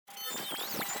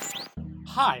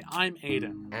Hi, I'm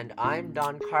Aiden. And I'm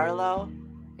Don Carlo,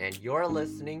 and you're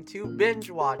listening to Binge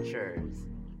Watchers.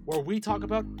 Where we talk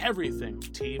about everything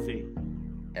TV.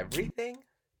 Everything?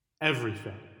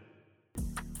 Everything.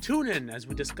 Tune in as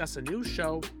we discuss a new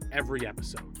show every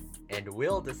episode. And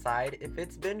we'll decide if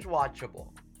it's binge watchable.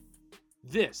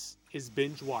 This is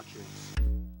Binge Watchers.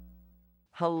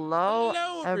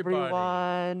 Hello everybody.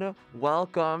 everyone.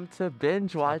 Welcome to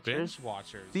Binge Watchers. Binge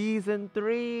Watchers. Season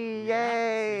 3. Yeah,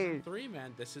 Yay! Season 3,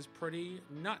 man. This is pretty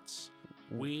nuts.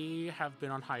 We have been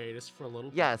on hiatus for a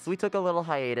little bit. Yes, we took a little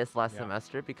hiatus last Yeah.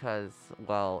 semester because,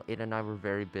 well, Aiden and I were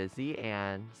very busy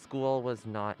and school was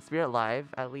not, Spirit Live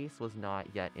at least, was not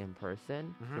yet in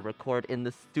person to Mhm. record in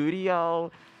the studio.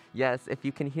 Yes, if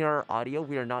you can hear our audio,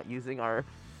 we are not using our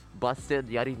busted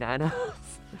Yeti Nanos.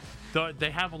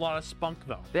 They have a lot of spunk,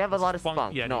 though. They have a lot of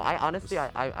spunk. Yeah, No, I honestly,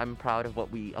 I'm proud of what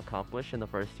we accomplished in the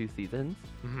first 2 seasons.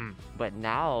 Mm-hmm. But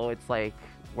now it's like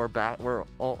we're back.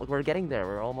 We're getting there.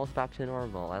 We're almost back to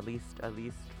normal. At least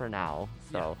for now.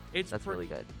 So that's really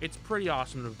good. It's pretty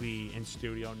awesome to be in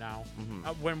studio now.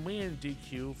 Mhm. When we in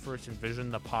DQ first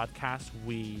envisioned the podcast,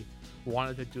 we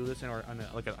wanted to do this in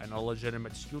a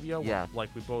legitimate studio. Yeah.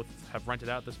 Like we both have rented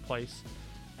out this place,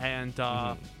 and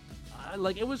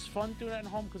it was fun doing it at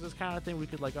home because it's kind of thing we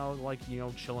could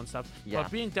chill and stuff. Yeah.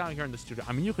 But being down here in the studio,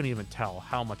 I mean, you can even tell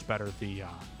how much better the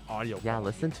audio. Yeah, quality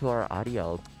listen to our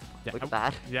audio. Yeah, Look at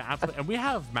that. Yeah, absolutely. And we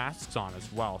have masks on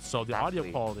as well. So the audio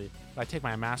Exactly. quality, if I take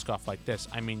my mask off like this,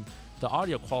 I mean, the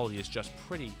audio quality is just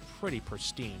pretty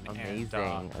pristine. Amazing,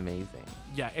 And, amazing.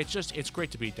 yeah, it's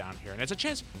great to be down here. And it's a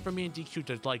chance for me and DQ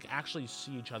to actually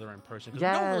see each other in person.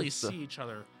 Because we don't really Yes. see each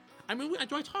other. I mean,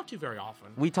 do I talk to you very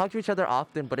often? We talk to each other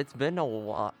often, but it's been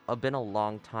been a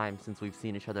long time since we've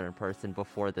seen each other in person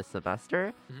before this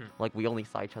semester. Mhm. Like we only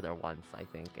saw each other once, I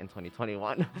think, in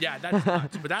 2021. Yeah, that's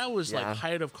nuts. But that was Yeah. like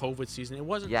height of COVID season. It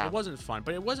wasn't fun,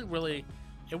 but it wasn't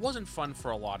fun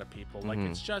for a lot of people. Like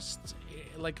Mhm. it's just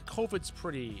COVID's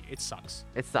it sucks.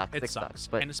 It sucks. It sucks,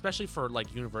 But and especially for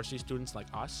like university students like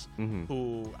us, Mhm.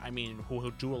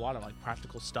 who do a lot of like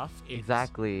practical stuff.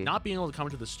 Exactly. Not being able to come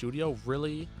into the studio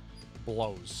really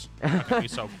blows. Not to be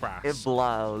so crass. It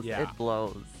blows. Yeah. It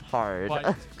blows hard.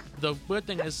 But the good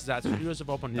thing is that studios have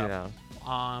opened yeah.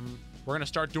 up. We're gonna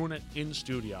start doing it in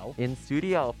studio In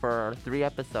studio for 3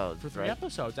 episodes. for 3 right?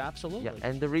 episodes. Absolutely. Yeah,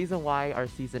 and the reason why our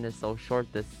season is so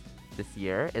short this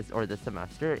year this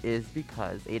semester is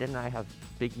because Aiden and I have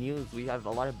big news. We have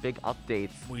a lot of big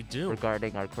updates we do.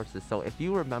 regarding our courses. So if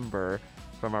you remember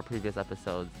from our previous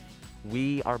episodes,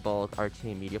 we are both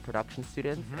RTA media production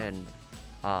students, Mhm. and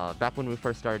back when we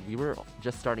first started, we were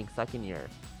just starting 2nd year.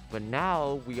 But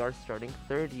now we are starting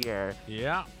 3rd year.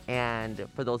 Yeah. And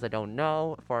for those that don't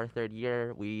know, for our 3rd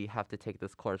year, we have to take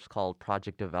this course called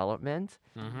Project Development.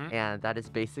 Mm-hmm. And that is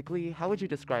basically, how would you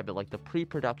describe it? Like the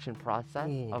pre-production process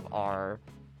of Ooh. our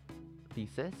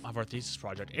thesis? Of our thesis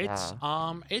project. It's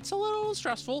Yeah. it's a little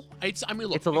stressful. Look, It's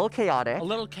a little chaotic. a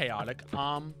little chaotic.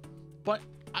 But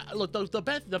look,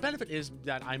 the benefit is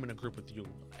that I'm in a group with you.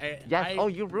 Yes.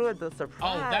 You ruined the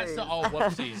surprise. That's the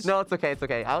whoopsies. No, it's okay. It's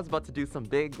okay. I was about to do some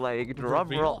big drum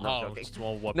roll. No, I'm joking.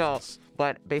 well, whoopsies. No,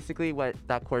 but basically what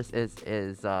that course is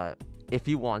if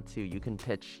you want to, you can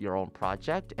pitch your own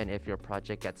project, and if your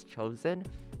project gets chosen,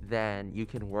 then you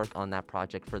can work on that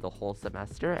project for the whole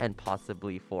semester and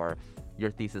possibly for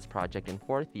your thesis project in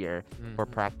 4th year for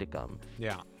Mhm. practicum.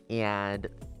 Yeah. And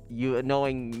you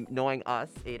knowing us,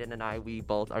 Aiden and I, we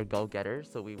both are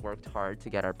go-getters, so we worked hard to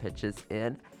get our pitches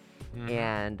in. Mhm.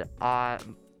 And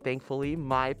thankfully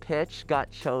my pitch got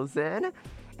chosen,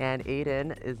 and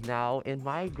Aiden is now in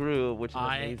my group, which is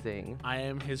amazing. I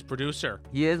am his producer.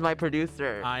 He is my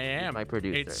producer. I am. He's my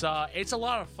producer. It's a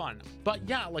lot of fun. But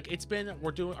yeah,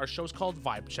 we're doing our show's called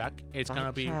Vibe Check. It's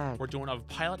gonna be Vibe Check. we're doing a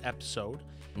pilot episode,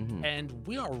 Mhm. and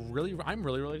I'm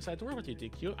really excited to work with you,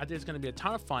 DQ. I think it's gonna be a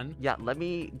ton of fun. Yeah, let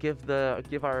me give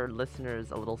our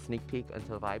listeners a little sneak peek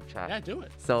into Vibe Check. Yeah, do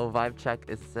it. So Vibe Check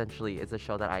is a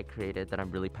show that I created that I'm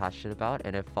really passionate about,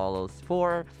 and it follows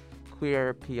 4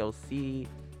 queer POC,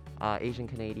 Asian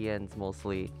Canadians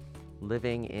mostly,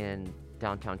 living in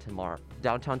downtown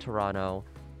Toronto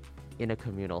in a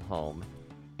communal home.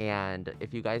 And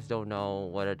if you guys don't know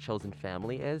what a chosen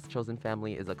family is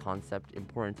a concept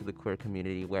important to the queer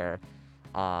community where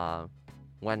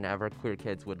whenever queer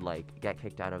kids would get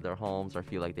kicked out of their homes or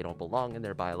feel like they don't belong in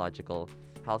their biological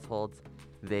households,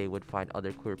 they would find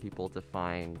other queer people to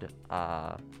find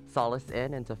solace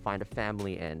in and to find a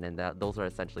family in, and those are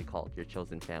essentially called your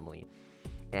chosen family.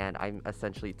 And I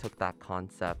essentially took that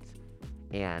concept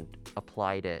and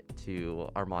applied it to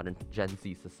our modern Gen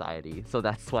Z society. So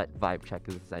that's what Vibe Check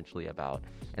is essentially about.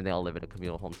 And they all live in a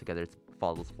communal home together. It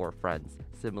follows 4 friends,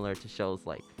 similar to shows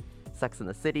like Sex and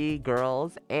the City,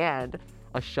 Girls, and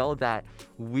a show that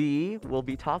we will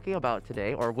be talking about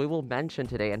today, or we will mention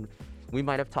today, and we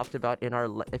might have talked about in our,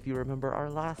 if you remember our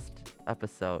last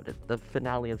episode, the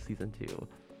finale of season 2.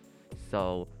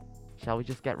 So, shall we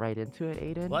just get right into it,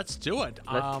 Aiden? Let's do it.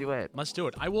 Let's do it. Let's do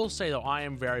it. I will say though, I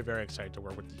am very, very excited to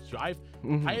work with you.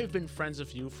 I have been friends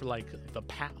with you for like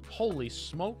holy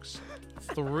smokes,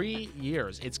 3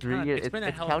 years. It's 3 years. It's been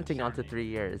a hell of a counting on to journey. 3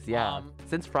 years. Yeah.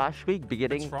 Since Frosh Week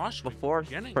beginning, before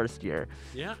beginning. first year.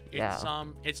 Yeah.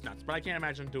 It's nuts. But I can't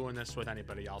imagine doing this with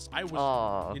anybody else. I was.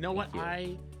 Oh, you know what? thank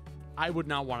you. I would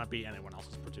not want to be anyone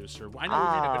else's producer. I know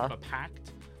we made a bit of a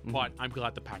pact. But I'm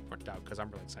glad the pact worked out because I'm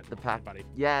really excited. The for pact, everybody.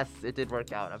 yes, it did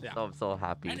work out. I'm so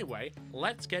happy. Anyway,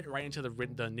 let's get right into the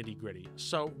nitty gritty.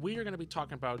 So we are going to be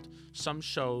talking about some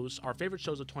shows, our favorite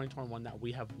shows of 2021 that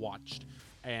we have watched,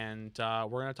 and we're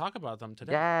going to talk about them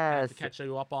today. Yes. To catch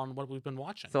you up on what we've been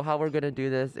watching. So how we're gonna do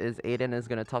this is Aiden is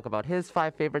gonna talk about his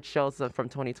 5 favorite shows from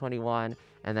 2021,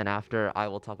 and then after I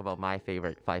will talk about my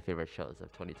 5 favorite shows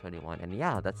of 2021. And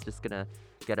yeah, that's just gonna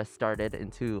get us started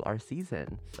into our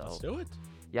season. So Let's do it.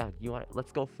 yeah,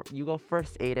 let's go. You go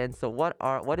first, Aiden. So what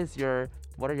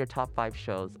are your top 5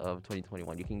 shows of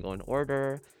 2021? You can go in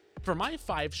order. For my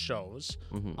 5 shows,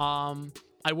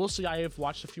 I will say I have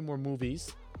watched a few more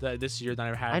movies this year than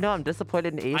I've had. I know I'm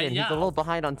disappointed in Aiden. yeah. He's a little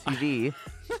behind on TV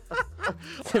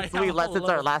since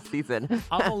our last season.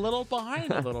 I'm a little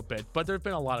behind a little bit, but there have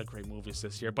been a lot of great movies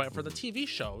this year. But for the TV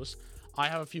shows, I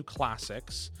have a few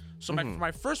classics. So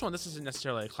my first one, this isn't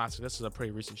necessarily a classic. This is a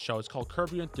pretty recent show. It's called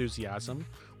Curb Your Enthusiasm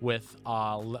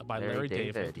by Larry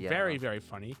David. Yeah. Very, very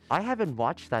funny. I haven't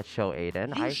watched that show,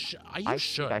 Aiden. You I should.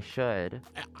 think I should.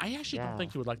 I actually Yeah. don't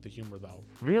think you would like the humor though.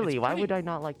 Really? It's Why pretty- would I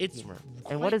not like it's humor?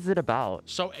 quite- And what is it about?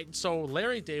 So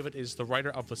Larry David is the writer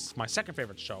of my second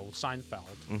favorite show, Seinfeld.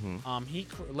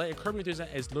 Curb Your Enthusiasm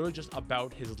is literally just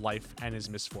about his life and his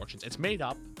misfortunes. It's made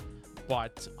up,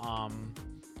 but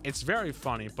it's very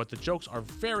funny. But the jokes are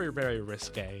very, very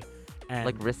risque. And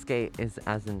Like risque is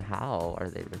as in how are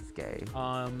they risque?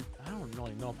 I don't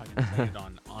really know if I can say it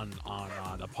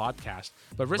on the podcast,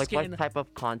 but Like risque. what type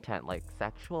of content? Like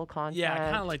sexual content? Yeah,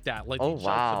 kind of like that. Like Oh, jokes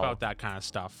wow. about that kind of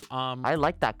stuff. I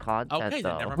like that content Okay,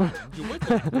 though. then never mind.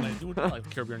 You would like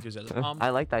Curb Your Enthusiasm. I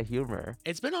like that humor.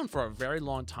 It's been on for a very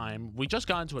long time. We just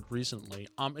got into it recently.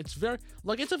 It's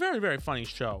a very, very funny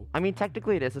show. I mean,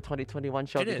 technically it is a 2021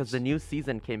 show It because is. the new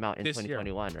season came out in This year.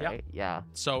 2021, Yeah. right? Yeah.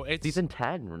 So it's Season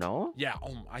 10, no? Yeah,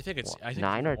 I think it's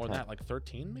 9 or more 10? than that, like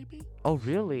 13 maybe. Oh,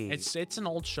 really? It's an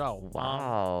old show.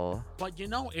 Wow. But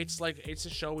it's a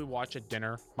show we watch at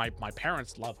dinner. My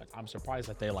parents love it. I'm surprised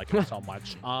that they like it so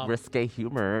much. Risque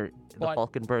humor. The but-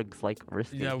 Falkenbergs like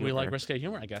risque Yeah, humor. we like risque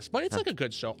humor, I guess. But it's like a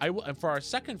good show. And for our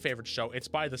second favorite show, it's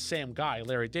by the same guy,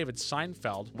 Larry David,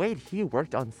 Seinfeld. Wait, he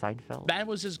worked on Seinfeld? That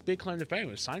was his big claim to fame.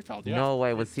 Was Seinfeld? Yeah. No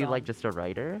way. Was It's, he like just a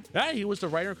writer? Yeah, he was the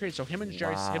writer and creator. So him and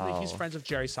Jerry, Wow. he's friends of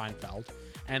Jerry Seinfeld,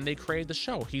 and they created the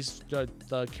show. He's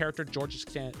the character George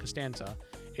Costanza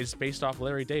is based off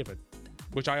Larry David,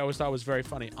 which I always thought was very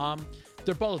funny.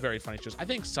 They're both very funny shows. I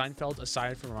think Seinfeld,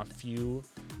 aside from a few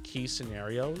key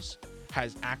scenarios,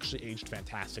 has actually aged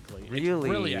fantastically. It's Really?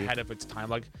 really ahead of its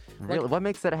time. Really? What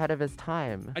makes it ahead of his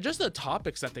time? Just the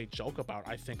topics that they joke about,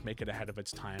 I think, make it ahead of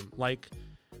its time. Like,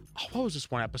 what was this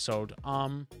one episode?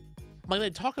 Like they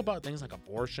talk about things like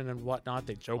abortion and whatnot.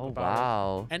 They joke Oh, about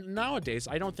wow. it. And nowadays,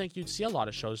 I don't think you'd see a lot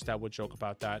of shows that would joke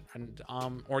about that and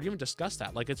or even discuss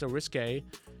that. Like it's a risque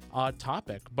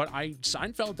topic. But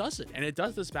Seinfeld does it, and it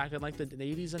does this back in like the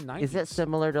 80s and 90s. Is it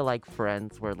similar to like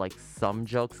Friends where like some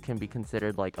jokes can be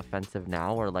considered like offensive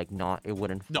now or like not, it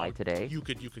wouldn't fly today? You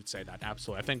could say that,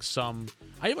 absolutely. I think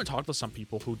I even talked to some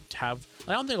people who have,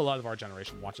 I don't think a lot of our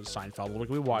generation watches Seinfeld. Like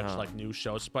we watch No. like new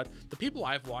shows, but the people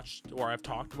I've watched or I've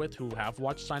talked with who have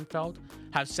watched Seinfeld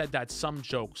have said that some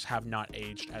jokes have not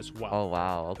aged as well. Oh,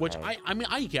 wow. Okay. Which I mean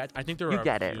I get. I think there You are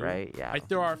get a it, few, right? Yeah.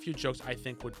 there are a few jokes I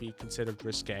think would be considered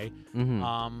risque.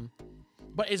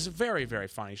 But it's a very, very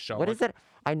funny show. What is it?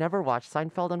 I never watched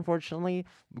Seinfeld, unfortunately,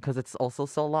 because it's also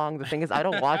so long. The thing is, I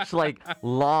don't watch like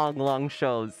long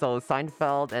shows. So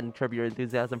Seinfeld and Curb Your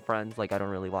Enthusiasm, Friends, like I don't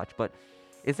really watch. But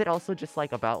is it also just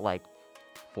like about like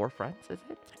 4 friends? Is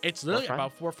it? It's literally friends?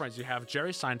 about 4 friends. You have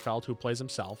Jerry Seinfeld, who plays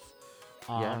himself.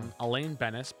 Yeah. Elaine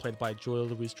Bennis, played by Julia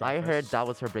Louis-Dreyfus. I heard that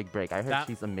was her big break. I heard That-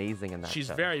 she's amazing in that She's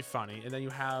show. very funny. And then you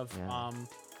have Yeah.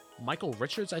 Michael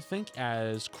Richards, I think,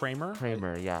 as Kramer.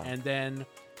 Kramer, yeah. And then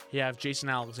You have Jason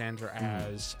Alexander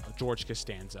as George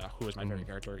Costanza, who is my favorite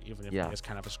character, even if he is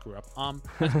kind of a screw up.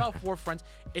 It's about 4 friends.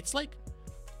 It's like,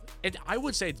 I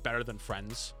would say it's better than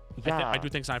Friends. Yeah. I do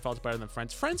think Seinfeld is better than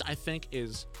Friends. Friends, I think,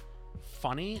 is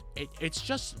funny. It's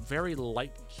just very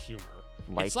light humor.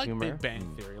 It's like humor? Big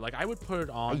Bang Theory. Like, I would put it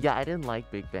on. Yeah, I didn't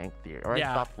like Big Bang Theory, or Yeah.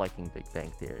 I stopped liking Big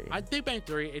Bang Theory. Big Bang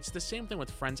Theory, it's the same thing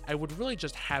with Friends. I would really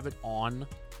just have it on,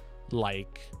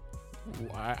 like,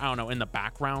 I don't know, in the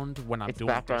background when I'm It's doing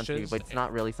background dishes. too, but it's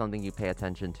not really something you pay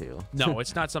attention to. No,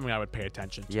 it's not something I would pay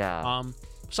attention to. Yeah.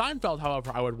 Seinfeld,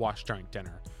 however, I would watch during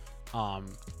dinner,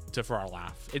 for our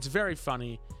laugh. It's very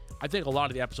funny. I think a lot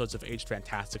of the episodes have aged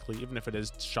fantastically, even if it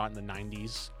is shot in the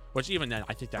 90s. Which even then,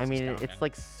 I think that's. I mean, astounding. it's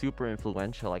like super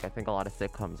influential. Like I think a lot of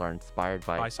sitcoms are inspired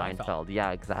by Seinfeld. Seinfeld.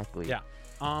 Yeah, exactly. Yeah.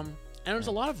 And there's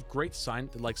a lot of great side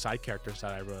characters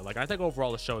that I really like. I think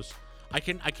overall the show's. I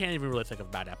can't even really think of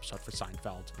a bad episode for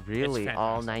Seinfeld. Really, It's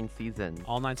all fantastic. 9 seasons.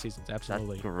 All 9 seasons,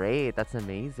 absolutely. That's great. That's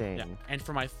amazing. Yeah. And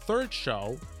for my third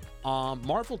show,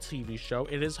 Marvel TV show,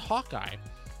 it is Hawkeye.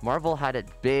 Marvel had it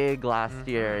big last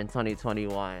year in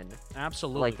 2021.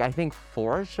 Absolutely. Like I think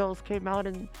 4 shows came out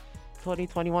in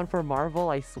 2021 for Marvel.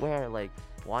 I swear, like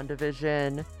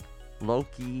WandaVision,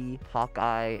 Loki,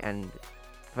 Hawkeye, and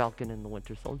Falcon and the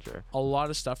Winter Soldier. a lot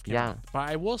of stuff came Yeah. out. But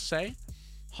I will say,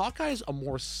 Hawkeye is a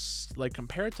more like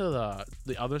compared to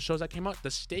the other shows that came out,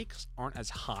 the stakes aren't as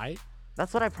high.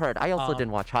 That's what I've heard. I also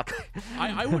didn't watch Hawkeye.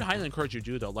 I would highly encourage you to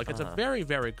do though. Like it's a very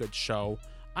very good show.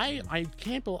 I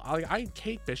can't believe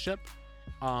Kate Bishop,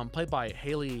 played by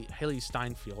Haley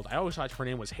Steinfeld. I always thought her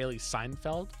name was Haley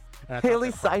Seinfeld. And I thought Haley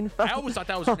that- Seinfeld. I always thought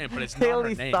that was her name, but it's not Haley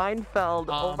her name. Seinfeld.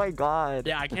 Oh my god.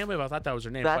 Yeah, I can't believe I thought that was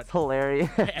her name. That's but hilarious.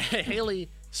 Haley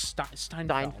Steinfeld.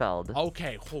 Steinfeld.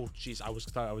 Okay. Oh, jeez. I was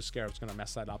scared I was gonna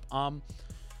mess that up.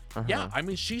 Yeah. I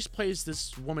mean, she plays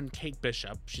this woman, Kate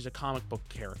Bishop. She's a comic book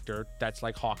character that's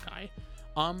like Hawkeye.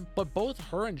 But both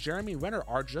her and Jeremy Renner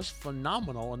are just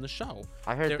phenomenal in the show.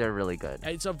 I heard they're really good.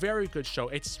 It's a very good show.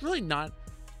 It's really not.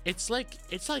 It's like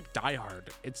Die Hard.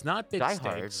 It's not big Die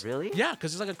stakes. Hard, really? Yeah,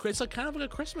 because it's like kind of like a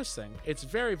Christmas thing. It's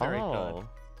very very good.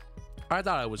 I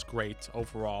thought it was great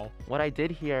overall. What I did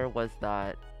hear was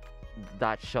that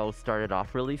show started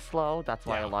off really slow. That's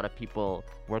why Yeah. a lot of people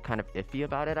were kind of iffy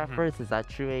about it at first. Is that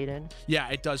true, Aiden? Yeah,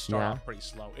 it does start Yeah. off pretty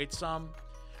slow. It's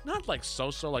not like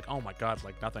so like, oh my god,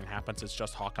 like nothing happens. It's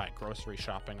just Hawkeye grocery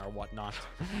shopping or whatnot.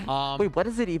 Wait, what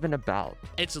is it even about?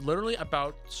 It's literally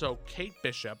about Kate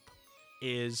Bishop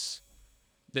is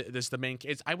the main.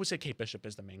 I would say Kate Bishop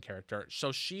is the main character.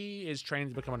 So she is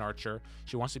trained to become an archer.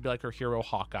 She wants to be like her hero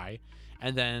Hawkeye,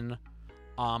 and then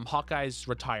Hawkeye's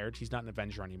retired. He's not an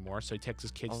Avenger anymore, so he takes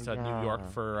his kids to New York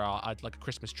for like a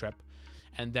Christmas trip,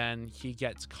 and then he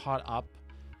gets caught up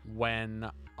when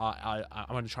I'm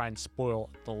going to try and spoil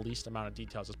the least amount of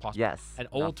details as possible. Yes. An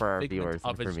not old for our figment viewers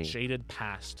of and for his me. jaded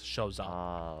past shows up,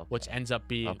 Oh, which ends up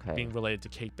being Okay. related to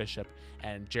Kate Bishop,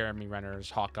 and Jeremy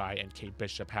Renner's Hawkeye and Kate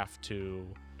Bishop have to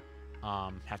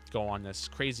go on this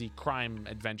crazy crime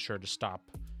adventure to stop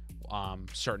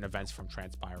certain events from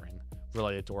transpiring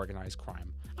related to organized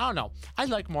crime. I don't know. I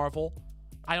like Marvel.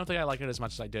 I don't think I like it as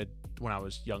much as I did when I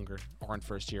was younger or in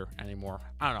first year anymore.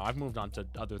 I don't know. I've moved on to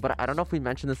other. But I don't know if we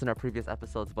mentioned this in our previous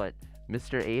episodes, but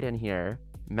Mr. Aiden here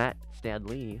met Stan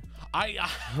Lee. I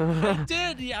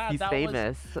did. Yeah, He's that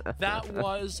famous. That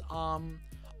was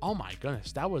oh my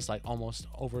goodness, that was like almost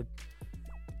over.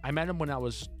 I met him when I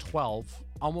was 12,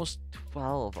 almost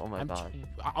 12. Oh my god.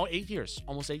 8 years,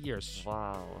 almost 8 years.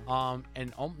 Wow.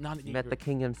 And not 8 Met the years.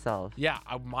 king himself. Yeah,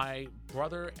 my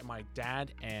brother and my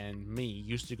dad and me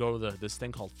used to go to this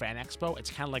thing called Fan Expo. It's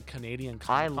kind of like Canadian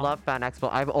I Comic-Con. love Fan Expo.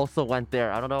 I've also went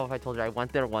there. I don't know if I told you. I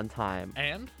went there one time.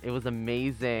 And It was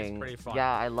amazing. It's pretty fun.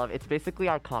 Yeah, I love it. It's basically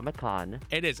our Comic-Con.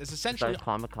 it is. It's essentially.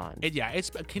 Comic-Con.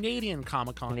 It's a Canadian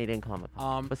Comic-Con. Canadian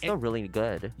Comic-Con. But still it- really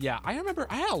good. Yeah, I remember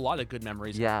I had a lot of good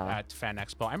memories Yeah. at Fan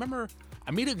Expo. I remember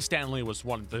meeting Stan Lee was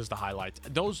the highlight.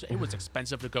 It was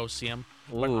expensive to go see him.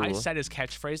 When I Ooh. said his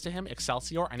catchphrase to him,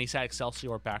 Excelsior, and he said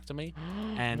Excelsior back to me,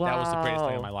 and that was the greatest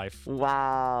thing in my life.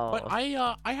 Wow. But I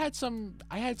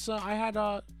had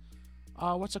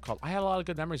what's it called? I had a lot of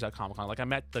good memories at Comic-Con. Like I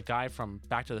met the guy from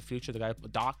Back to the Future, the guy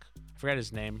Doc, I forget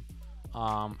his name.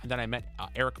 And then I met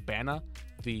Eric Bana,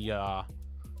 the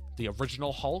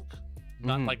original Hulk.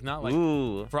 Not like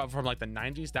Ooh. from like the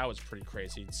 90s. That was pretty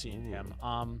crazy seeing him.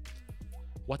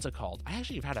 What's it called? I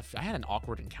had an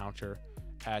awkward encounter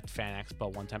at Fan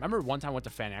Expo one time. I remember one time I went to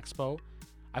Fan Expo.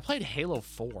 I played Halo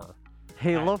 4.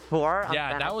 Halo 4? on Yeah,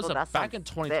 Fan that was Expo? That back sounds in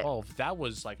 2012. That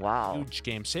was like Wow. a huge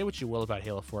game. Say what you will about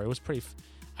Halo 4. It was pretty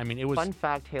I mean, it was. Fun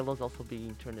fact: Halo's also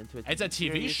being turned into a It's a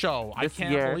TV series show. I this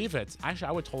can't year. believe it.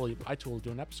 Actually, I totally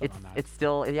do an episode on that. It's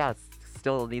still it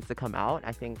still needs to come out.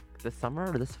 I think this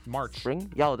summer or this March.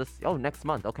 spring. Next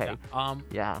month. Okay. Yeah.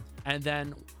 Yeah. And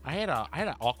then I had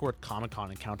an awkward Comic-Con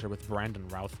encounter with Brandon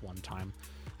Routh one time.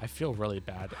 I feel really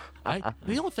bad.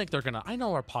 You don't think they're gonna? I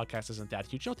know our podcast isn't that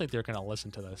huge. You don't think they're gonna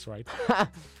listen to this, right?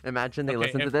 Imagine they Okay,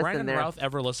 listen to if this Brandon and they're Routh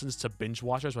ever listens to Binge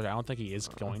Watchers, which I don't think he is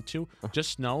going to,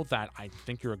 just know that I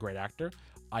think you're a great actor.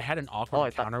 I had an awkward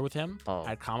encounter with him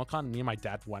at Comic-Con. Me and my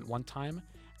dad went one time,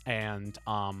 and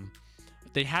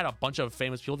they had a bunch of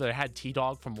famous people. They had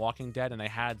T-Dog from Walking Dead, and they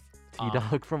had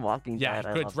T-Dog from Walking Dead.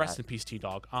 Yeah, good. Rest in peace,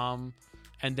 T-Dog.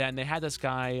 And then they had this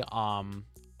guy,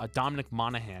 Dominic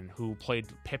Monaghan, who played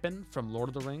Pippin from Lord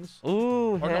of the Rings.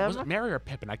 Ooh, Or him? no, was it Merry or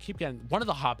Pippin? I keep getting one of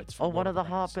the Hobbits. From Oh, Lord one of the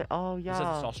Rings. Hobbit. Oh, yeah. This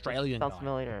Australian Sounds guy.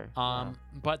 familiar.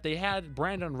 But they had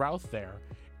Brandon Routh there,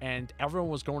 and everyone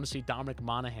was going to see Dominic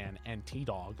Monaghan and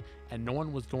T-Dog, and no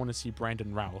one was going to see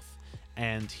Brandon Routh.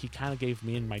 And he kind of gave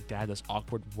me and my dad this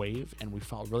awkward wave, and we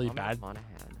felt really bad. Monaghan.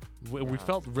 We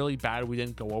felt really bad we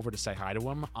didn't go over to say hi to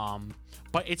him.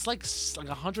 But it's like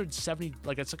 170,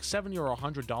 like it's like $70 or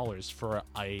 $100 for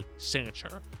a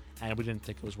signature, and we didn't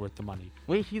think it was worth the money.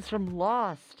 Wait, he's from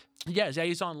Lost. Yeah,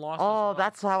 he's on Lost. as Oh, well.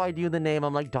 that's how I knew the name.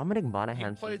 I'm like, Dominic He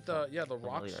Monaghan. played the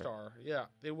rock familiar. star. Yeah,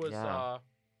 it was. Yeah.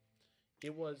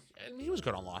 It was. I mean, he was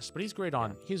good on Lost, but he's great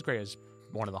as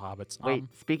one of the Hobbits. Wait,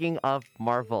 speaking of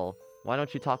Marvel, why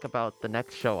don't you talk about the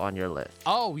next show on your list?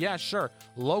 Oh yeah, sure.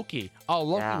 Loki. Oh,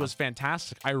 Loki Yeah. was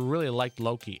fantastic. I really liked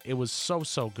Loki. It was so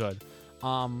good.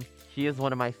 He is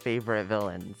one of my favorite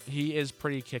villains. He is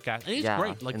pretty kick-ass. And he's Yeah,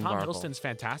 great. Like in Tom Marvel. Hiddleston's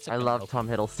fantastic. I in love Loki. Tom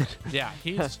Hiddleston. Yeah,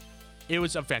 it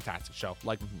was a fantastic show,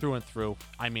 like through and through.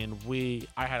 I mean,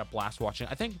 I had a blast watching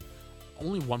it. I think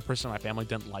only one person in my family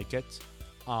didn't like it,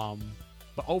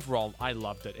 but overall, I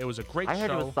loved it. It was a great show. I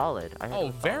heard it was solid.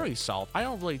 Very solid. I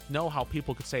don't really know how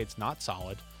people could say it's not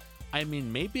solid. I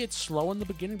mean, maybe it's slow in the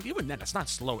beginning, but even then, it's not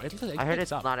slow. It I heard picks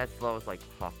it's up. not as slow as like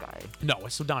Hawkeye. No,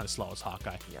 it's not as slow as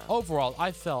Hawkeye. Yeah. Overall,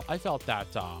 I felt that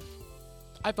it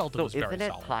So was very isn't it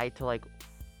solid. tied to like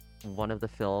one of the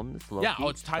films? Loki? Yeah,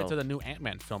 it's tied So- to the new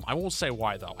Ant-Man film. I won't say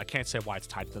why though. I can't say why it's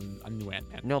tied to a new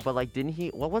Ant-Man. No, but like, didn't he?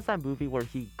 What was that movie where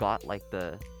he got like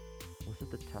the? Was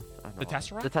it the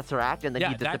Tesseract? The Tesseract, and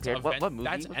then he that's disappeared. What movie?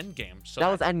 That's was- Endgame. So that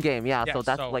was Endgame. Yeah, yeah, so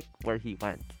that's so- like where he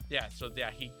went. yeah. So yeah,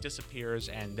 he disappears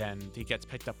and then he gets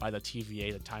picked up by the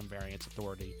TVA, the Time Variance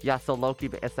Authority. Yeah, so Loki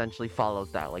essentially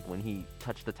follows that. Like when he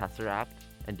touched the Tesseract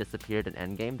and disappeared in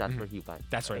Endgame, that's where he went.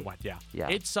 That's where he right? went. Yeah. Yeah.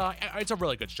 It's a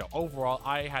really good show. Overall,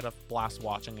 I had a blast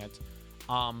watching it.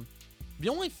 The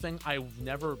only thing I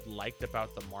never liked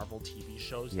about the Marvel TV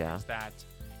shows Yeah. is that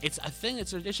it's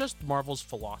just Marvel's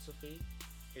philosophy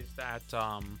is that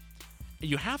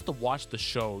you have to watch the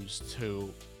shows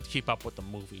to keep up with the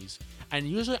movies. And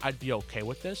usually I'd be okay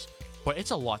with this, but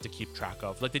it's a lot to keep track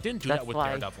of. Like they didn't do That's that with why-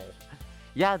 Daredevil.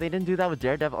 Yeah, they didn't do that with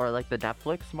Daredevil or like the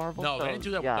Netflix Marvel. No, shows. they didn't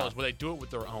do that yeah. with those, but they do it with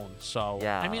their own. So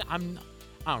Yeah. I mean,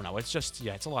 I don't know. It's just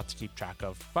it's a lot to keep track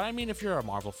of. But I mean, if you're a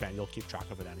Marvel fan, you'll keep track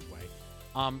of it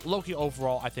anyway. Loki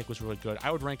overall, I think was really good.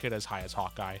 I would rank it as high as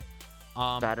Hawkeye.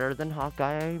 Better than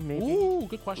Hawkeye, maybe. Ooh,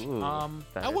 good question. Ooh, I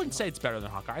better wouldn't than say it's better than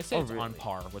Hawkeye. I say Oh, it's on really?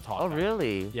 par with Hawkeye. Oh,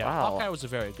 really? Yeah, Wow. Hawkeye was a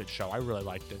very good show. I really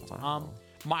liked it. Wow.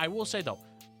 I will say though,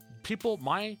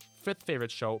 my fifth favorite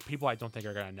show, people I don't think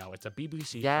are gonna know. It's a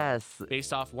BBC Yes. show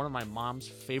based off one of my mom's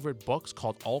favorite books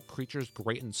called All Creatures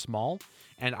Great and Small,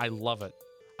 and I love it.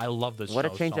 I love this What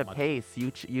show a change so of much. pace.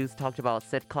 You talked about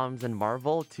sitcoms and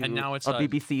Marvel to And now it's a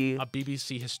BBC. a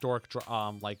BBC historic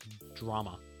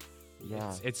drama.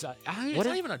 Yeah. It's What not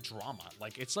is- even a drama.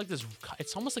 Like it's like this.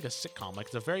 It's almost like a sitcom. Like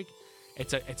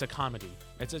it's a comedy.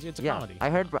 It's a Yeah, comedy.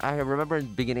 I remember in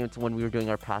the beginning when we were doing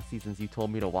our past seasons, you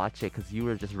told me to watch it because you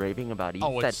were just raving about it. You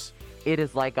Oh, said it's. it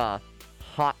is like a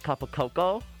hot cup of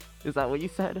cocoa. Is that what you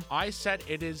said? I said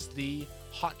it is the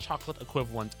hot chocolate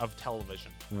equivalent of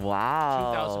television.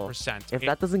 Wow. 2000%. If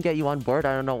that doesn't get you on board,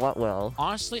 I don't know what will.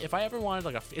 Honestly, if I ever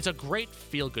wanted it's a great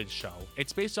feel-good show.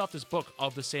 It's based off this book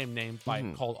of the same name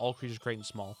called All Creatures Great and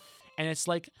Small, and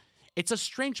it's a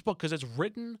strange book because it's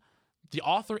written. The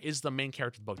author is the main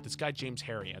character of the book. This guy James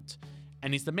Herriot,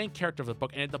 and he's the main character of the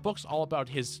book. And the book's all about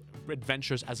his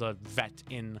adventures as a vet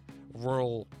in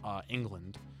rural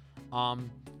England.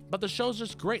 But the show's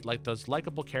just great. Like those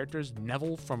likable characters.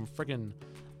 Neville from friggin'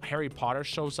 Harry Potter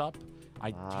shows up.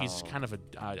 He's Wow. kind of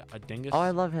a dingus. Oh, I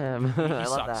love him. He I love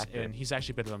sucks, that. and he's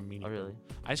actually a bit of a meanie. Oh, boo. really?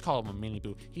 I just call him a meanie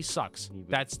boo. He sucks. Meanie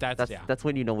boo. That's yeah. That's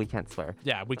when you know we can't swear.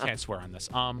 Yeah, we can't swear on this.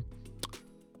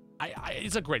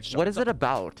 It's a great show. What is it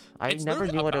about? I It's never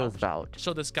literally knew what it was about.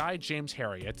 So this guy, James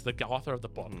Harriet, the author of the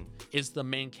book, is the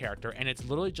main character, and it's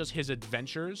literally just his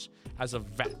adventures as a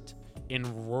vet in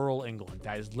rural England.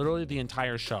 That is literally the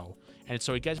entire show. And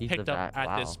so he gets He's picked a up vet, at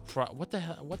wow. this. What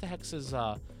the heck's his?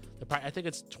 I think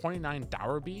it's 29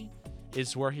 Dowerby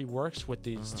is where he works with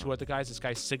these two other guys. This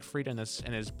guy Siegfried and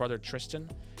his brother Tristan,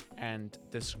 and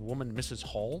this woman Mrs.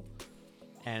 Hall.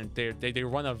 And they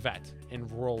run a vet in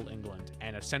rural England,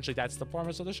 and essentially that's the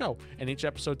premise of the show. And each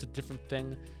episode's a different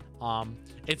thing.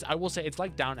 I will say it's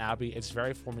like Down Abbey. It's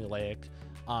very formulaic.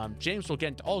 James will get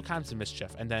into all kinds of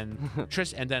mischief, and then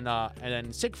and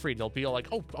then Siegfried will be all like,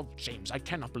 "Oh, James, I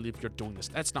cannot believe you're doing this.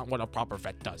 That's not what a proper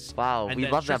vet does." Wow, And we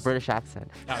then love that Tristan- British accent.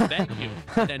 Thank you.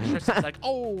 And then Tristan's like,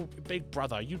 "Oh, big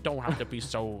brother, you don't have to be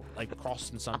so like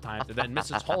crossing sometimes." And then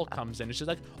Mrs. Hall comes in and she's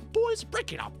like, "Boys,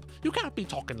 break it up. You can't be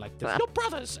talking like this. You're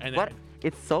brothers." And then, What?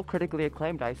 It's so critically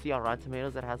acclaimed. I see on Rotten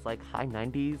Tomatoes it has like high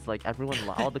 90s. Like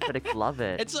all the critics love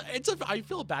it. I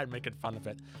feel bad making fun of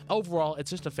it. Overall, it's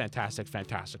just a fantastic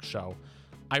show.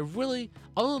 I really,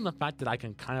 other than the fact that I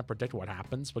can kind of predict what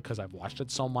happens because I've watched it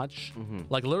so much,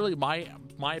 like literally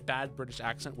my bad British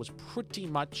accent was pretty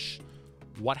much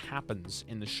what happens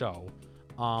in the show.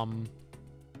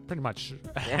 Pretty much.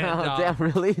 Damn,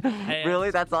 really? Really?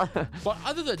 That's all? But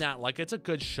other than that, like, it's a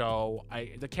good show.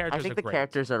 The characters I think are the great.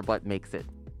 characters are what makes it.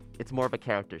 It's more of a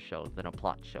character show than a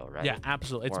plot show, right? Yeah,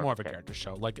 absolutely. It's more of a character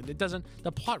show. Like,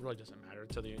 the plot really doesn't matter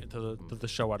to the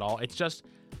show at all. It's just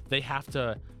they have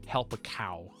to help a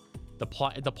cow. The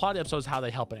plot episode is how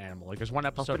they help an animal. Like, there's one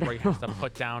episode where he has to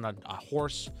put down a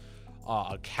horse.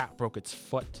 A cat broke its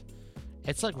foot.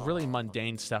 It's like really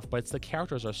mundane stuff, but the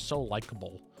characters are so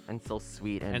likable. And so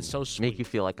sweet and so make sweet. you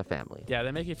feel like a family. Yeah,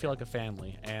 they make you feel like a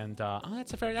family, and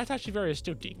that's actually very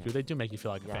astute, Deku. They do make you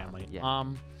feel like a family. Yeah.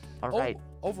 All right.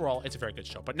 Overall, it's a very good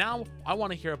show. But now I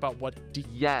want to hear about what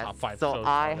Yes. top 5 So shows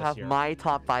I are this have year. my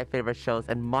top 5 favorite shows,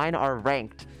 and mine are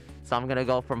ranked. So I'm gonna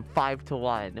go from 5 to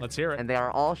 1. Let's hear it. And they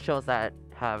are all shows that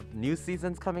have new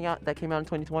seasons coming out that came out in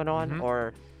 2021,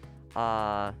 or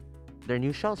they're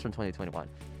new shows from 2021.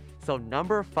 So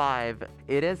number 5,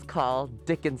 it is called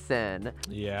Dickinson.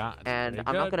 Yeah. And very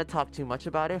I'm not good. going to talk too much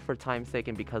about it for time's sake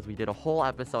and because we did a whole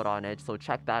episode on it. So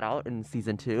check that out in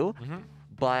season 2.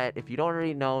 But if you don't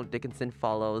already know, Dickinson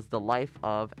follows the life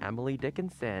of Emily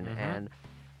Dickinson. And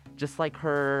just like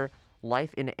her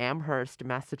life in Amherst,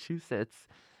 Massachusetts,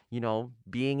 you know,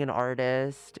 being an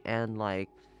artist and like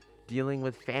dealing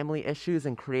with family issues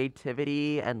and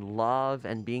creativity and love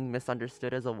and being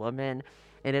misunderstood as a woman.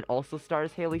 And it also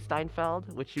stars Haley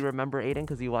Steinfeld, which you remember, Aiden,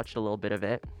 because you watched a little bit of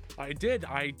it. I did.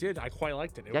 I quite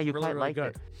liked it. It Yeah, was you really, quite really liked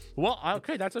good. it. Well,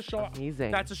 okay, that's a show. Amazing.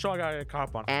 That's a show I got to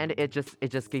cop on. And it just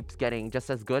keeps getting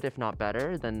just as good, if not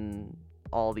better, than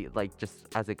all the, like, just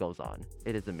as it goes on.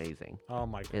 It is amazing. Oh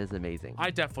my It god. is amazing.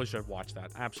 I definitely should watch that.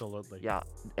 Absolutely. Yeah,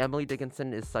 Emily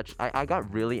Dickinson is such. I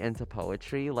got really into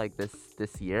poetry like this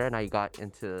year, and I got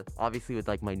into, obviously, with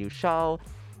like my new show.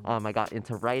 I got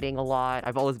into writing a lot.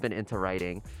 I've always been into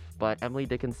writing, but Emily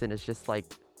Dickinson is just like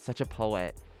such a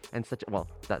poet and such. Well,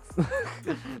 that's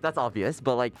that's obvious,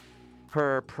 but like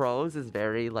her prose is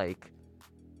very like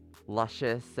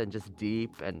luscious and just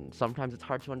deep, and sometimes it's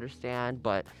hard to understand,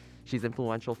 but she's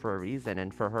influential for a reason.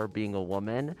 And for her being a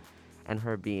woman and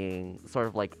her being sort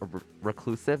of like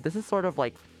reclusive, this is sort of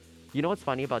like, you know what's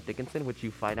funny about Dickinson, which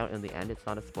you find out in the end, it's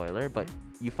not a spoiler, but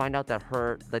you find out that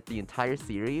the entire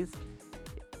series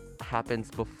happens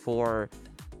before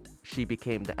she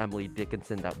became the Emily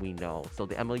Dickinson that we know. So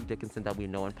the Emily Dickinson that we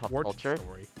know in pop Origin culture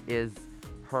story. is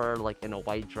her like in a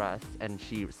white dress, and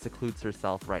she secludes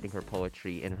herself writing her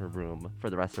poetry in her room for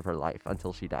the rest of her life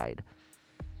until she died.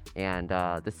 And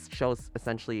this shows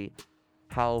essentially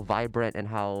how vibrant and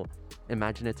how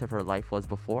imaginative her life was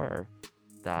before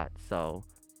that. So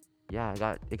yeah,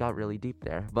 it got really deep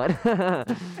there, but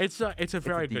It's a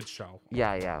very deep- good show.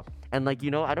 yeah. And like,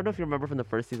 you know, I don't know if you remember from the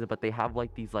first season, but they have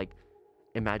like these like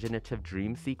imaginative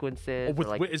dream sequences. With, or,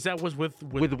 like, is that was with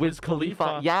Wiz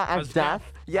Khalifa. Yeah, as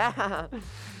Death. Yeah.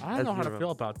 I don't As know how to Zero.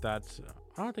 feel about that.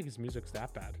 I don't think his music's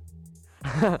that bad.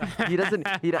 He doesn't.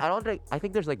 I don't think. I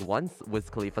think there's like one Wiz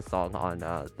Khalifa song on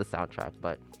the soundtrack,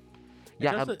 but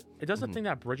yeah, It does the thing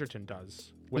that Bridgerton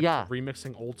does with Yeah.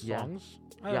 remixing old Yeah. songs.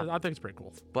 Yeah. I think it's pretty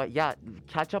cool. but yeah,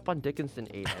 catch up on Dickinson,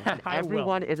 Aiden. And I will.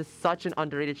 everyone, it is such an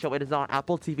underrated show. It is on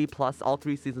Apple TV Plus. All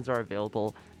 3 seasons are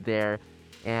available there.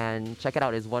 And check it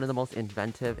out. It's one of the most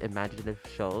inventive, imaginative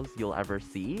shows you'll ever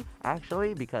see,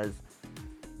 actually, because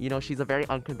you know, she's a very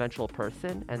unconventional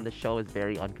person, and the show is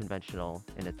very unconventional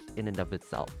in and of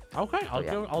itself. Okay,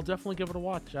 yeah. I'll definitely give it a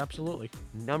watch. Absolutely.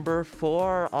 Number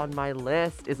 4 on my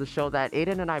list is a show that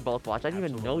Aiden and I both watched. I didn't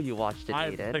even know you watched it,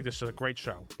 I Aiden. think this is a great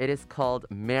show. It is called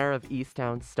Mayor of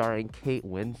Easttown, starring Kate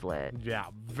Winslet. Yeah,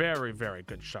 very, very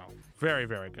good show. Very,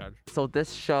 very good. So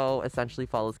this show essentially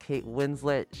follows Kate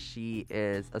Winslet. She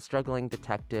is a struggling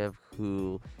detective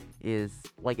who is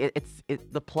like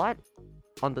the plot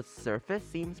on the surface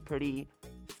seems pretty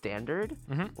standard.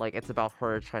 Like it's about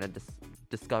her trying to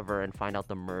discover and find out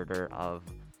the murder of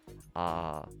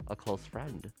a close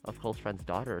friend's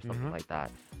daughter or something like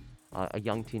that, a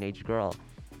young teenage girl,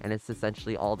 and it's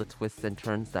essentially all the twists and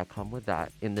turns that come with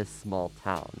that in this small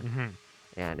town.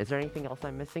 And is there anything else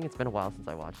I'm missing? It's been a while since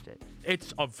I watched it.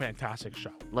 It's a fantastic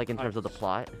show. Like in terms of the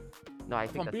plot? No, I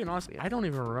If think I'm being honest, I don't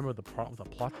even remember the plot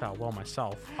that well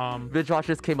myself. Binge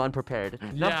watchers came unprepared.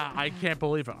 Yeah, I can't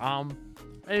believe it.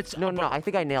 It's No, I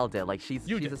think I nailed it. Like she's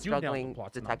You a nailed the struggling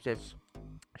plot detective.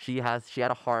 synopsis. She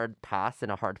had a hard past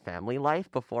and a hard family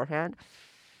life beforehand,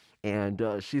 and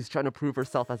she's trying to prove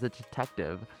herself as a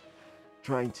detective,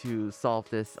 trying to solve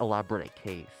this elaborate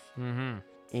case.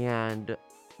 And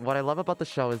what I love about the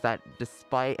show is that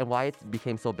and why it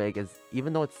became so big is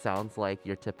even though it sounds like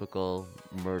your typical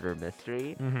murder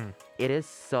mystery, it is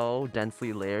so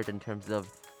densely layered in terms of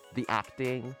the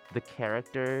acting, the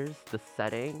characters, the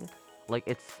setting. Like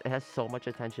it has so much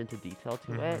attention to detail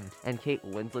to it. And Kate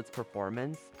Winslet's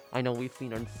performance, I know we've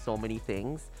seen her in so many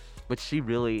things, but she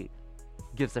really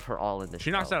gives it her all in this show.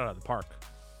 She knocks it out of the park.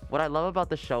 What I love about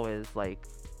the show is like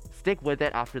stick with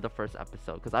it after the first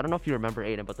episode, because I don't know if you remember,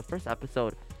 Aiden, but the first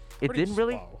episode it didn't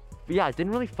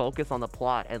really focus on the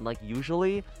plot, and like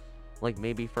usually like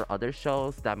maybe for other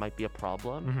shows that might be a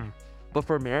problem, but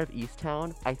for Mayor of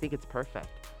Easttown I think it's perfect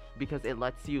because it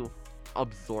lets you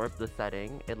absorb the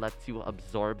setting, it lets you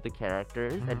absorb the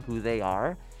characters and who they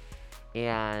are,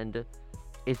 and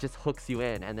it just hooks you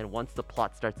in. And then once the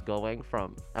plot starts going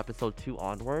from episode 2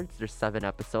 onwards, there's 7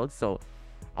 episodes, so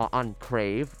on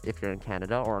Crave if you're in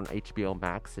Canada, or on HBO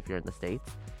Max if you're in the States,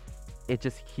 it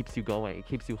just keeps you going. It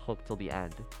keeps you hooked till the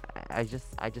end. I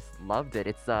just loved it.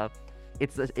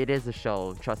 It is a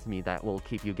show, trust me, that will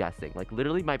keep you guessing. Like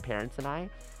literally my parents and I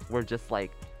were just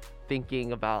like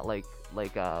thinking about like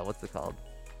what's it called?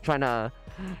 Trying to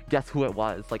guess who it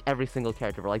was. Like every single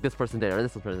character, we're like this person did it or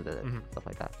this person did it, stuff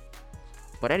like that.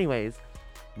 But anyways,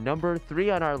 number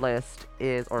 3 on our list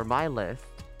is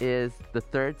the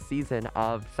 3rd season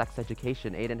of Sex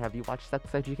Education. Aiden, have you watched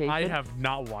Sex Education? I have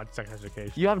not watched Sex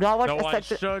Education. You have not watched No, I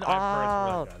Sex should. I've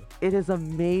heard it's really good. It is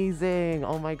amazing.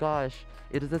 Oh my gosh.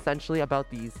 It is essentially about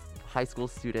these high school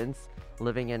students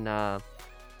living in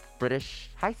British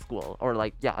high school, or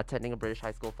like attending a British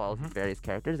high school. Follows various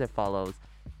characters. It follows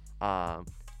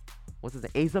what's his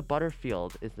name? Asa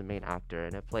Butterfield is the main actor,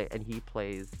 and he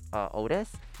plays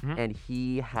Otis, and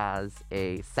he has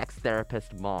a sex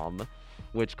therapist mom,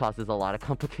 which causes a lot of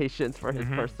complications for his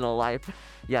personal life.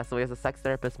 Yeah, so he has a sex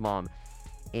therapist mom,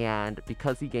 and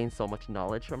because he gains so much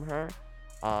knowledge from her,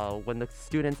 when the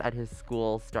students at his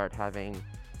school start having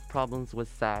problems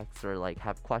with sex or like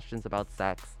have questions about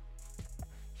sex,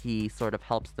 he sort of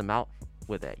helps them out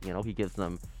with it. You know, he gives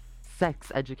them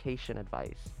sex education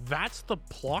advice. That's the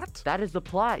plot? That is the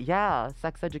plot. Yeah,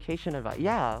 sex education advice.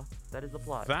 Yeah, that is the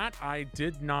plot. That I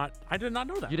did not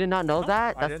know that. You did not know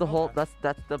that? I That's didn't the know whole. that.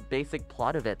 That's the basic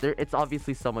plot of it. It's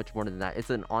obviously so much more than that.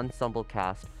 It's an ensemble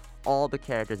cast. All the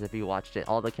characters, if you watched it,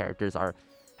 all the characters are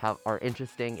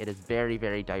interesting. It is very,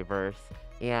 very diverse,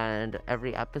 and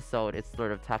every episode it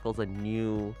sort of tackles a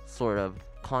new sort of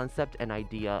concept and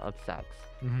idea of sex.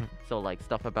 So like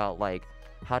stuff about like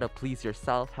how to please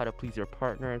yourself, how to please your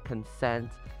partner, consent,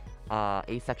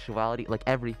 asexuality, like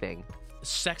everything.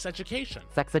 Sex education.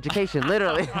 Sex education,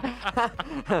 literally.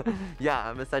 Yeah,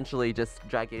 I'm essentially just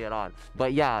dragging it on.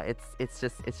 But yeah, it's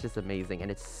just amazing,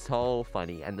 and it's so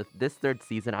funny. And this 3rd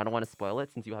season, I don't want to spoil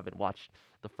it since you haven't watched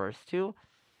the first 2,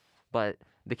 but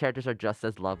the characters are just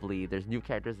as lovely. There's new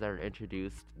characters that are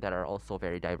introduced that are also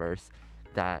very diverse,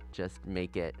 that just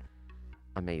make it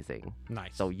amazing.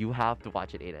 Nice. So you have to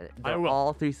watch it, Aiden. I will.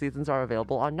 All 3 seasons are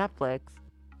available on Netflix.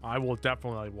 I will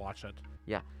definitely watch it.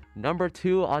 Yeah. Number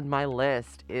 2 on my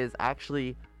list is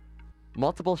actually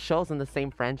multiple shows in the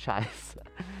same franchise.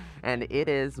 And it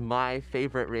is my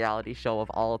favorite reality show of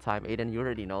all time. Aiden, you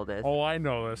already know this. Oh, I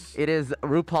know this. It is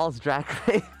RuPaul's Drag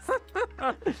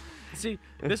Race. See,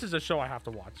 this is a show I have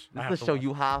to watch. This is a show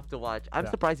you have to watch. I'm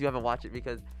surprised you haven't watched it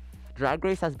because Drag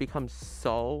Race has become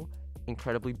so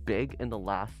incredibly big in the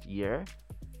last year.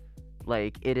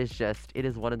 Like, it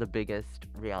is one of the biggest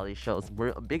reality shows,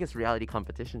 biggest reality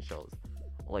competition shows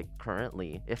like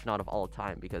currently, if not of all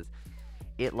time, because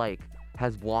it like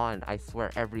has won, I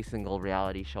swear, every single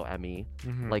reality show Emmy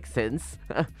like since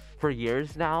for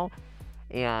years now.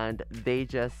 And they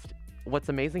just, what's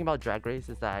amazing about Drag Race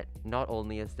is that not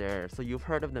only is there, so you've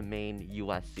heard of the main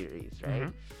US series,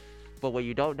 right? But what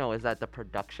you don't know is that the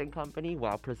production company,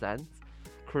 WOW Presents,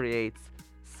 creates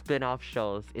spin-off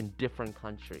shows in different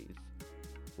countries,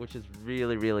 which is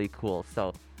really, really cool.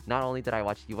 So not only did I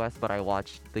watch US, but I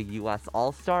watched the US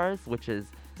All-Stars, which is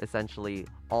essentially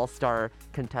all-star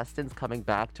contestants coming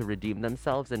back to redeem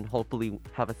themselves and hopefully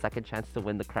have a second chance to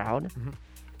win the crown.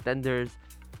 Then there's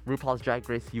RuPaul's Drag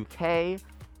Race UK,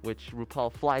 which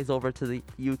RuPaul flies over to the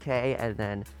UK and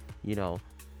then, you know,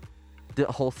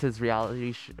 hosts his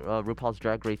reality RuPaul's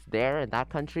Drag Race there in that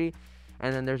country.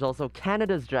 And then there's also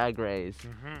Canada's Drag Race.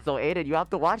 So Aiden, you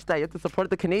have to watch that. You have to support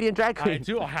the Canadian Drag Race. I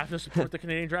do. I have to support the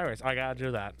Canadian Drag Race. I gotta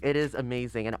do that. It is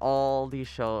amazing, and all these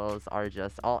shows are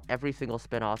just every single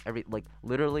spin-off, like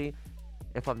literally,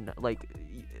 if I'm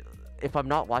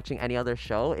not watching any other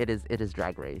show, it is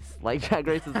Drag Race. Like Drag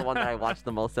Race is the one that I watch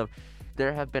the most of.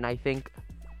 There have been, I think,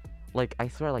 like I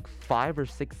swear, like 5 or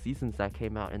 6 seasons that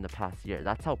came out in the past year.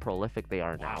 That's how prolific they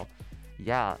are now.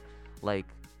 Yeah, like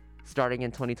starting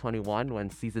in 2021 when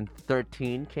season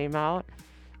 13 came out,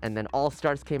 and then All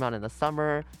Stars came out in the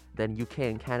summer, then UK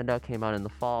and Canada came out in the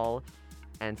fall,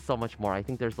 and so much more. I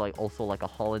think there's like also like a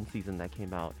Holland season that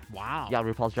came out. Wow. Yeah,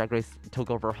 RuPaul's Drag Race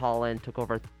took over Holland, took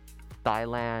over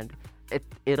Thailand,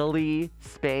 Italy,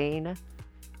 Spain.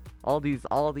 All these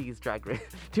Drag Race,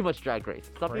 too much Drag Race.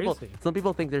 Some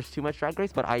people think there's too much Drag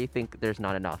Race, but I think there's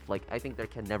not enough. Like I think there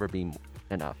can never be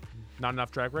enough. Not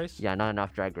enough Drag Race? Yeah, not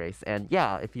enough Drag Race. And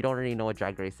yeah, if you don't already know what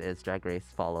Drag Race is, Drag Race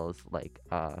follows like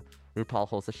RuPaul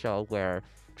hosts a show where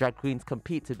drag queens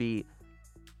compete to be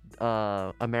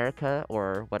America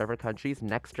or whatever country's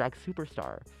next drag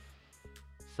superstar.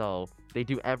 So they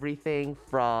do everything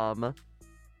from,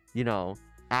 you know,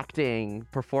 acting,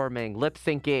 performing, lip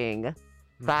syncing,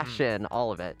 fashion,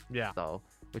 all of it. Yeah. So,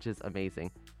 which is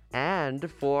amazing.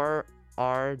 And for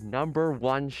our number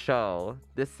 1 show,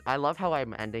 I love how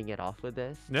I'm ending it off with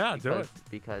this. Yeah, do it.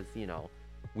 Because, you know,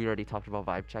 we already talked about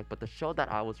Vibe Check, but the show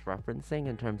that I was referencing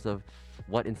in terms of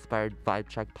what inspired Vibe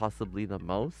Check possibly the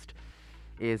most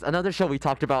is another show we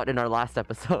talked about in our last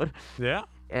episode. Yeah.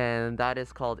 And that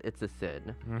is called It's a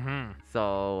Sin.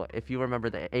 So if you remember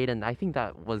Aiden, I think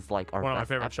that was like our one of my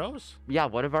favorite shows. Yeah,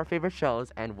 one of our favorite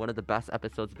shows and one of the best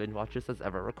episodes Binge Watchers has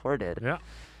ever recorded. Yeah.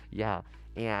 Yeah.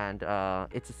 And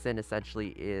It's a Sin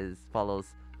essentially follows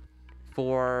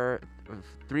 4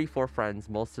 friends,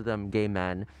 most of them gay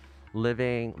men,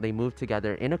 they moved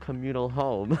together in a communal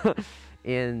home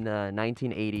in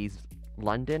 1980s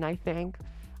London, I think,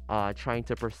 trying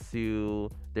to pursue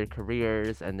their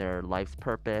careers and their life's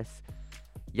purpose,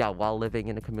 while living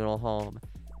in a communal home.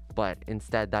 But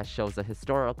instead, that shows a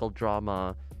historical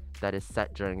drama that is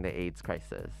set during the AIDS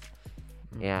crisis.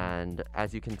 And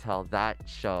as you can tell, that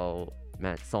show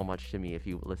meant so much to me. If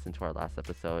you listen to our last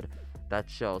episode, that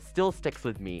show still sticks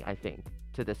with me, I think,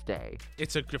 to this day.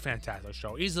 It's a fantastic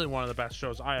show. Easily one of the best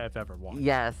shows I have ever watched.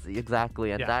 Yes,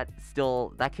 exactly. And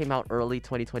that came out early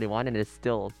 2021, and it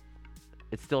still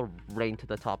reigned to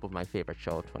the top of my favorite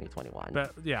show of 2021.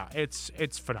 But yeah, it's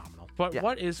phenomenal. But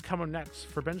what is coming next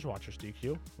for Binge Watchers,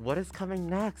 DQ? What is coming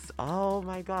next? Oh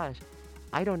my gosh.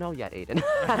 I don't know yet, Aiden.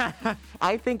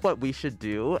 I think what we should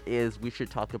do is we should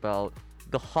talk about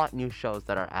the hot new shows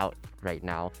that are out right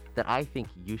now that I think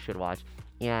you should watch.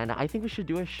 And I think we should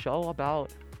do a show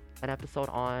about an episode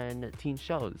on teen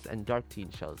shows and dark teen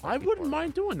shows. I wouldn't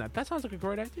mind doing that. That sounds like a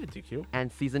great idea, DQ.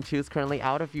 And season 2 is currently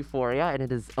out of Euphoria, and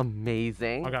it is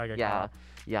amazing. Okay,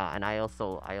 yeah, and I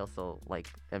also like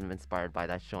am inspired by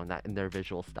that show and that in their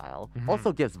visual style.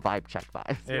 Also gives Vibe Check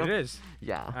vibes. It is.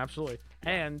 Yeah. Absolutely.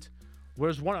 And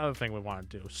there's one other thing we want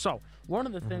to do. So one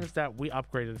of the things that we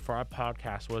upgraded for our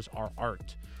podcast was our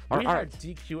art. We had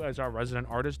DQ as our resident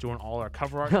artist doing all our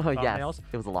cover art. Yes,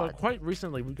 it was a lot. But quite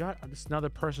recently, we got another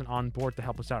person on board to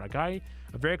help us out. A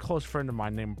very close friend of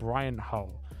mine named Brian Ho.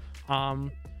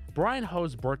 Brian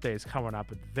Ho's birthday is coming up.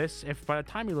 If by the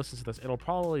time he listens to this, it'll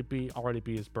probably already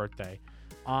be his birthday.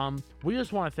 We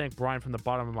just want to thank Brian from the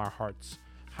bottom of our hearts.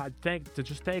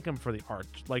 Thank him for the art.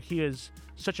 Like, he is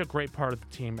such a great part of the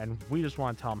team, and we just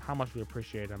want to tell him how much we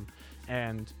appreciate him.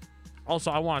 And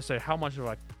also, I want to say how much of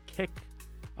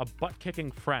a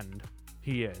butt-kicking friend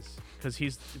he is.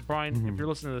 Because Brian, if you're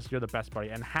listening to this, you're the best, buddy.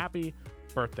 And happy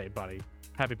birthday, buddy.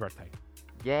 Happy birthday.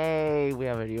 Yay, we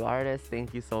have a new artist.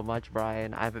 Thank you so much,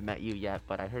 Brian. I haven't met you yet,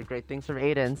 but I heard great things from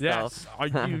Aiden. Yes,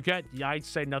 I'd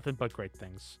say nothing but great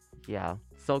things. Yeah,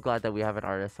 so glad that we have an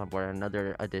artist on board,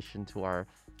 another addition to our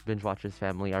Binge Watchers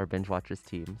family, our Binge Watchers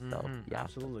team. So yeah,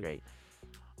 absolutely. great.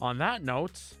 On that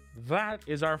note, that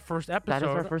is our first episode. That is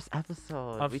our first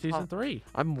episode of season 3.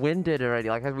 I'm winded already.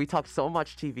 Like we talked so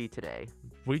much TV today.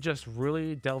 We just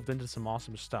really delved into some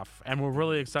awesome stuff, and we're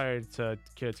really excited to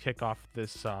kick off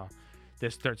this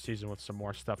this third season with some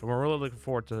more stuff. And we're really looking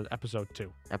forward to episode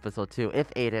 2. Episode 2. If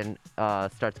Aiden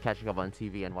starts catching up on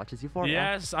TV and watches Euphoria.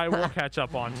 Yes, I will catch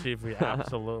up on TV.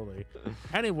 Absolutely.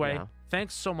 Anyway,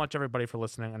 thanks so much everybody for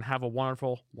listening, and have a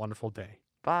wonderful, wonderful day.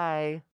 Bye.